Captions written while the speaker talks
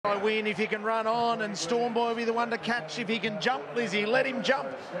to win if he can run on, and Storm Boy will be the one to catch if he can jump, Lizzie. Let him jump.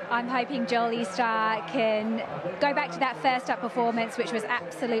 I'm hoping Jolly Star can go back to that first up performance, which was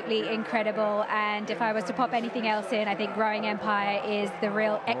absolutely incredible. And if I was to pop anything else in, I think Growing Empire is the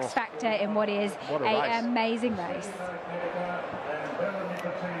real X factor in what is an amazing race.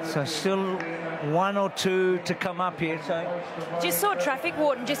 So still one or two to come up here. So just saw Traffic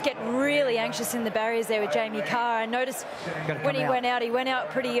Warden just get really anxious in the barriers there with Jamie Carr. I noticed when he went out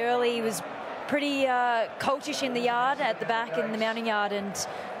pretty early. He was pretty coltish in the yard at the back in the mounting yard, and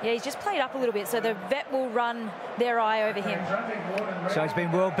yeah, he's just played up a little bit, so the vet will run their eye over him. So he's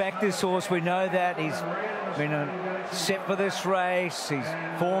been well backed, this horse. We know that he's been set for this race. His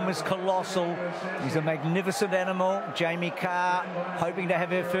form is colossal. He's a magnificent animal. Jamie Carr hoping to have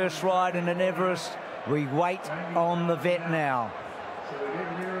her first ride in an Everest. We wait on the vet now.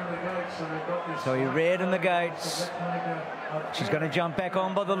 So he reared in the gates. She's going to jump back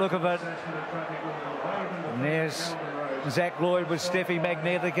on by the look of it. And there's Zach Lloyd with Steffi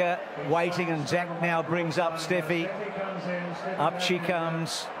Magnetica waiting, and Zach now brings up Steffi. Up she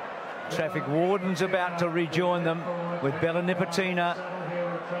comes. Traffic Warden's about to rejoin them with Bella Nipotina.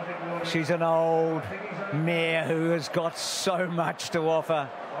 She's an old mare who has got so much to offer.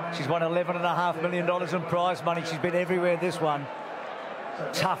 She's won $11.5 million in prize money. She's been everywhere, this one.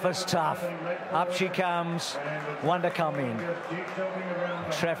 Tough as tough. Up she comes. One to come in.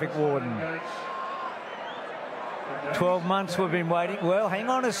 Traffic Warden. 12 months we've been waiting. Well, hang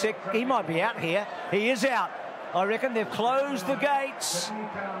on a sec. He might be out here. He is out. I reckon they've closed the gates.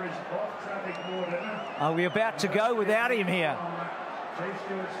 Are we about to go without him here?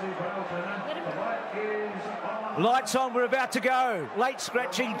 Lights on, we're about to go. Late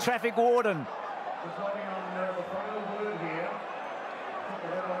scratching Traffic Warden.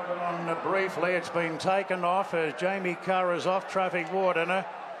 Briefly, it's been taken off as Jamie Carr is off Traffic Warden,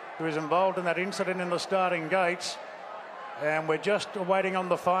 who is involved in that incident in the starting gates. And we're just waiting on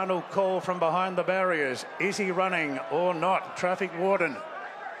the final call from behind the barriers. Is he running or not? Traffic Warden,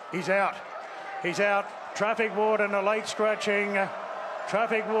 he's out. He's out. Traffic Warden, a late scratching.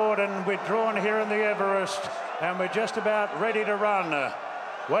 Traffic Warden withdrawn here in the Everest, and we're just about ready to run.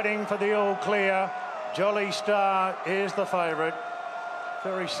 Waiting for the all clear. Jolly Star is the favourite.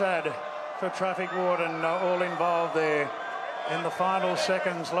 Very sad for Traffic Warden, all involved there in the final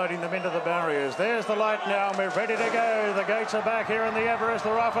seconds, loading them into the barriers. There's the light now, and we're ready to go. The gates are back here in the Everest.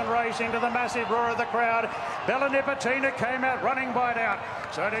 They're off and racing to the massive roar of the crowd. Bella Nipotina came out running wide out.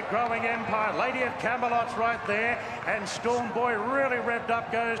 So did Growing Empire. Lady of Camelot's right there, and Storm Boy really revved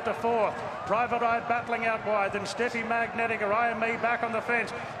up, goes to fourth. Private Eye battling out wide, then Steffi Magnetica, I Am Me back on the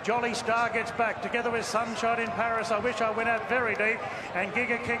fence. Jolly Star gets back, together with Sunshine in Paris. I Wish I Went Out very deep, and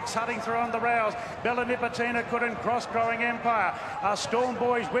Giga Kick's cutting through on the rails. Bella Nipotina couldn't cross Growing Empire. Storm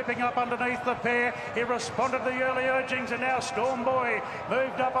Boy's whipping up underneath the pair. He responded to the early urgings, and now Storm Boy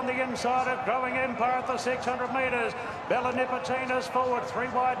moved up on the inside of Growing Empire at the 600 metres. Bella Nipotina's forward, three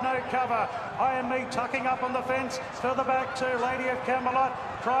wide, no cover. I Am Me tucking up on the fence. Further back to Lady of Camelot.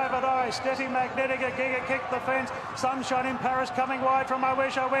 Private Eye, Steffi Magnetica, Giga Kick the fence. Sunshine in Paris coming wide from I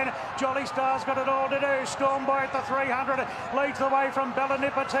Wish I Win. Jolly Star's got it all to do. Storm Boy at the 300 leads the way from Bella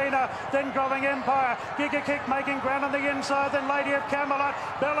Nipotina. Then Growing Empire. Giga Kick making ground on the inside. Then Lady of Camelot.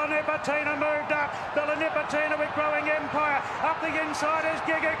 Bella Nipotina moved up. Bella Nipotina with Growing Empire. Up the inside is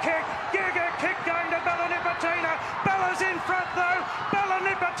Giga Kick. Giga Kick going to Bella Nipotina. Bella's in front though. Bella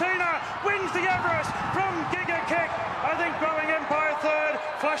Nipotina wins the Everest from Giga Kick. I think Growing Empire third.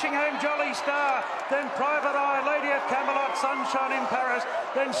 Flashing home Jolly Star, then Private Eye, Lady of Camelot, Sunshine in Paris,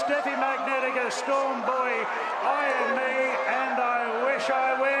 then Steffi Magnetica, Storm Boy, I Am Me, and I Wish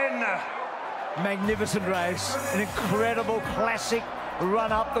I Win. Magnificent race, an incredible classic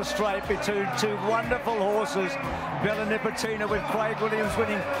run up the straight between two wonderful horses. Bella Nipotina with Craig Williams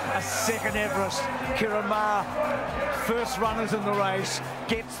winning a second Everest. Ciaron Maher, first runners in the race,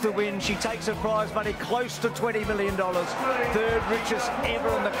 gets the win. She takes her prize money close to $20 million. Third richest ever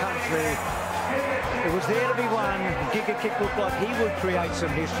in the country. It was there to be won. Giga Kick looked like he would create some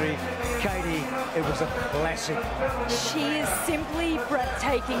history. Katie, it was a classic. She is simply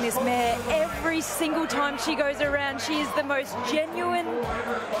breathtaking, this mare. Every single time she goes around, she is the most genuine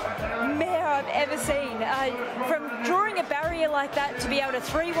mare I've ever seen. From drawing a barrier like that to be able to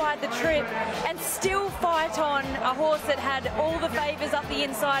three wide the trip and still fight on a horse that had all the favours up the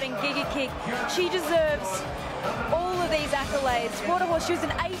inside and Giga Kick. She deserves all of these accolades. Water Horse, she was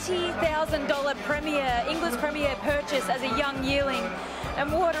an $80,000 English Premier purchase as a young yearling.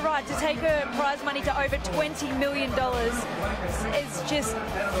 And what a ride to take her prize money to over $20 million. It's just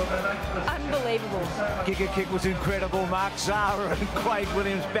unbelievable. Giga Kick was incredible. Mark Zahra and Craig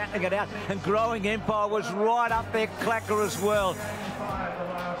Williams battling it out. And Growing Empire was right up there, clacker as well.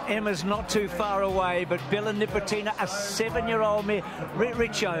 Emma's not too far away, but Bella Nipotina, a 7-year-old mare.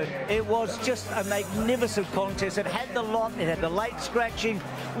 Richo, it was just a magnificent contest. It had the lot, it had the late scratching.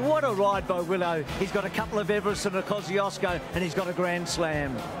 What a ride by Willow. He's got a couple of Everest and a Kosciuszko, and he's got a Grand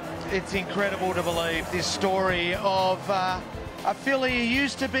Slam. It's incredible to believe this story of a filly who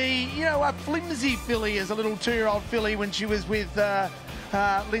used to be, you know, a flimsy filly as a little 2-year-old filly when she was with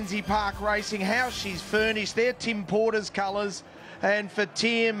Lindsay Park Racing. How she's furnished. They're Tim Porter's colours. And for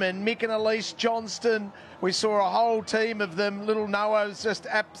Tim and Mick and Elise Johnston, we saw a whole team of them. Little Noah was just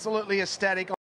absolutely ecstatic.